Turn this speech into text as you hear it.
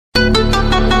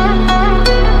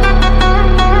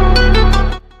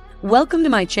Welcome to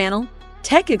my channel,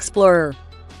 Tech Explorer.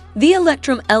 The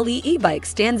Electrom LEV bike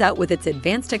stands out with its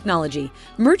advanced technology,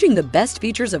 merging the best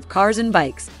features of cars and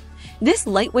bikes. This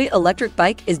lightweight electric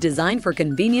bike is designed for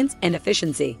convenience and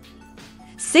efficiency.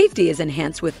 Safety is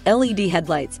enhanced with LED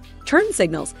headlights, turn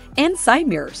signals, and side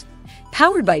mirrors.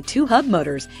 Powered by two hub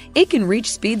motors, it can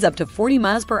reach speeds up to 40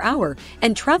 miles per hour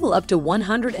and travel up to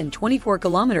 124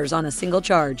 kilometers on a single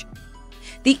charge.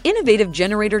 The innovative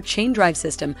generator chain drive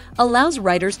system allows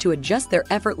riders to adjust their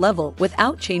effort level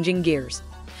without changing gears.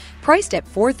 Priced at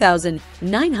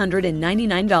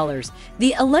 $4,999,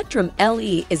 the Electrom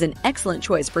LE is an excellent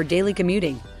choice for daily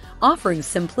commuting, offering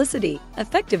simplicity,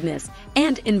 effectiveness,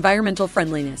 and environmental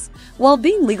friendliness, while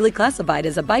being legally classified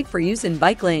as a bike for use in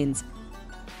bike lanes.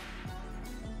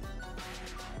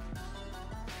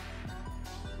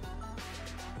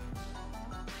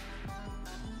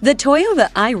 The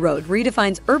Toyota iRoad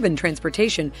redefines urban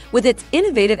transportation with its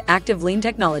innovative active lane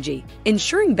technology,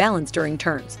 ensuring balance during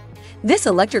turns. This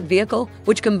electric vehicle,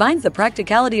 which combines the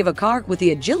practicality of a car with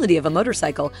the agility of a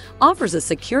motorcycle, offers a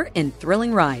secure and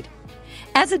thrilling ride.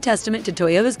 As a testament to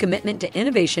Toyota's commitment to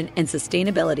innovation and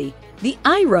sustainability, the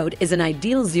iRoad is an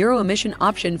ideal zero-emission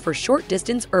option for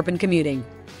short-distance urban commuting.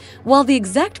 While the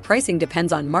exact pricing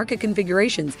depends on market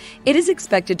configurations, it is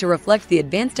expected to reflect the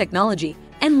advanced technology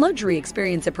and luxury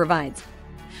experience it provides.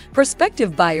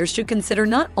 Prospective buyers should consider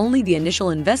not only the initial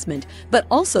investment, but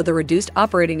also the reduced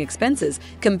operating expenses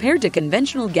compared to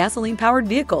conventional gasoline-powered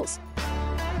vehicles.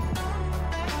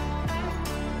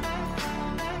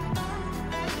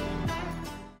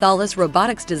 Aeolus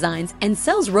Robotics designs and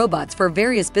sells robots for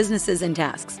various businesses and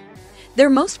tasks. Their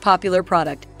most popular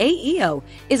product, AEO,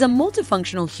 is a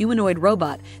multifunctional humanoid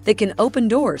robot that can open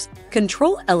doors,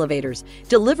 control elevators,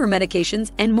 deliver medications,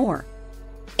 and more.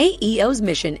 AEO's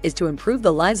mission is to improve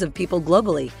the lives of people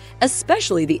globally,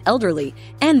 especially the elderly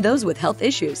and those with health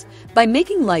issues, by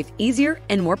making life easier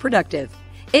and more productive.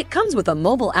 It comes with a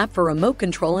mobile app for remote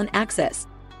control and access.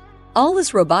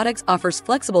 Aeolus Robotics offers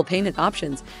flexible payment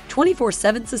options,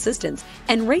 24/7 assistance,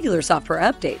 and regular software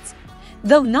updates.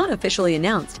 Though not officially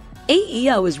announced,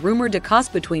 AEO is rumored to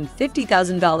cost between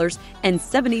 $50,000 and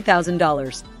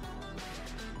 $70,000.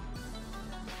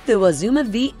 The Wazuma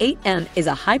V8M is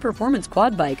a high-performance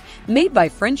quad bike made by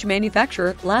French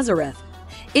manufacturer Lazareth.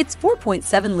 Its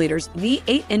 4.7 liters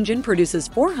V8 engine produces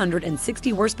 460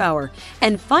 horsepower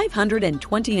and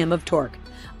 520 Nm of torque,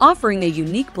 offering a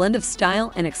unique blend of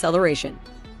style and acceleration.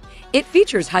 It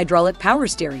features hydraulic power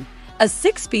steering, a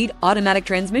 6-speed automatic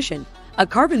transmission, a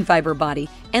carbon fiber body,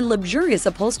 and luxurious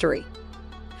upholstery.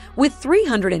 With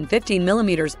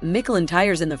 315mm Michelin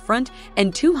tires in the front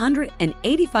and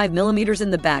 285mm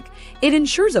in the back, it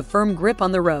ensures a firm grip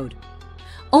on the road.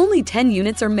 Only 10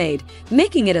 units are made,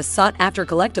 making it a sought-after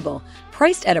collectible,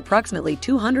 priced at approximately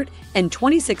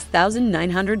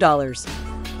 $226,900.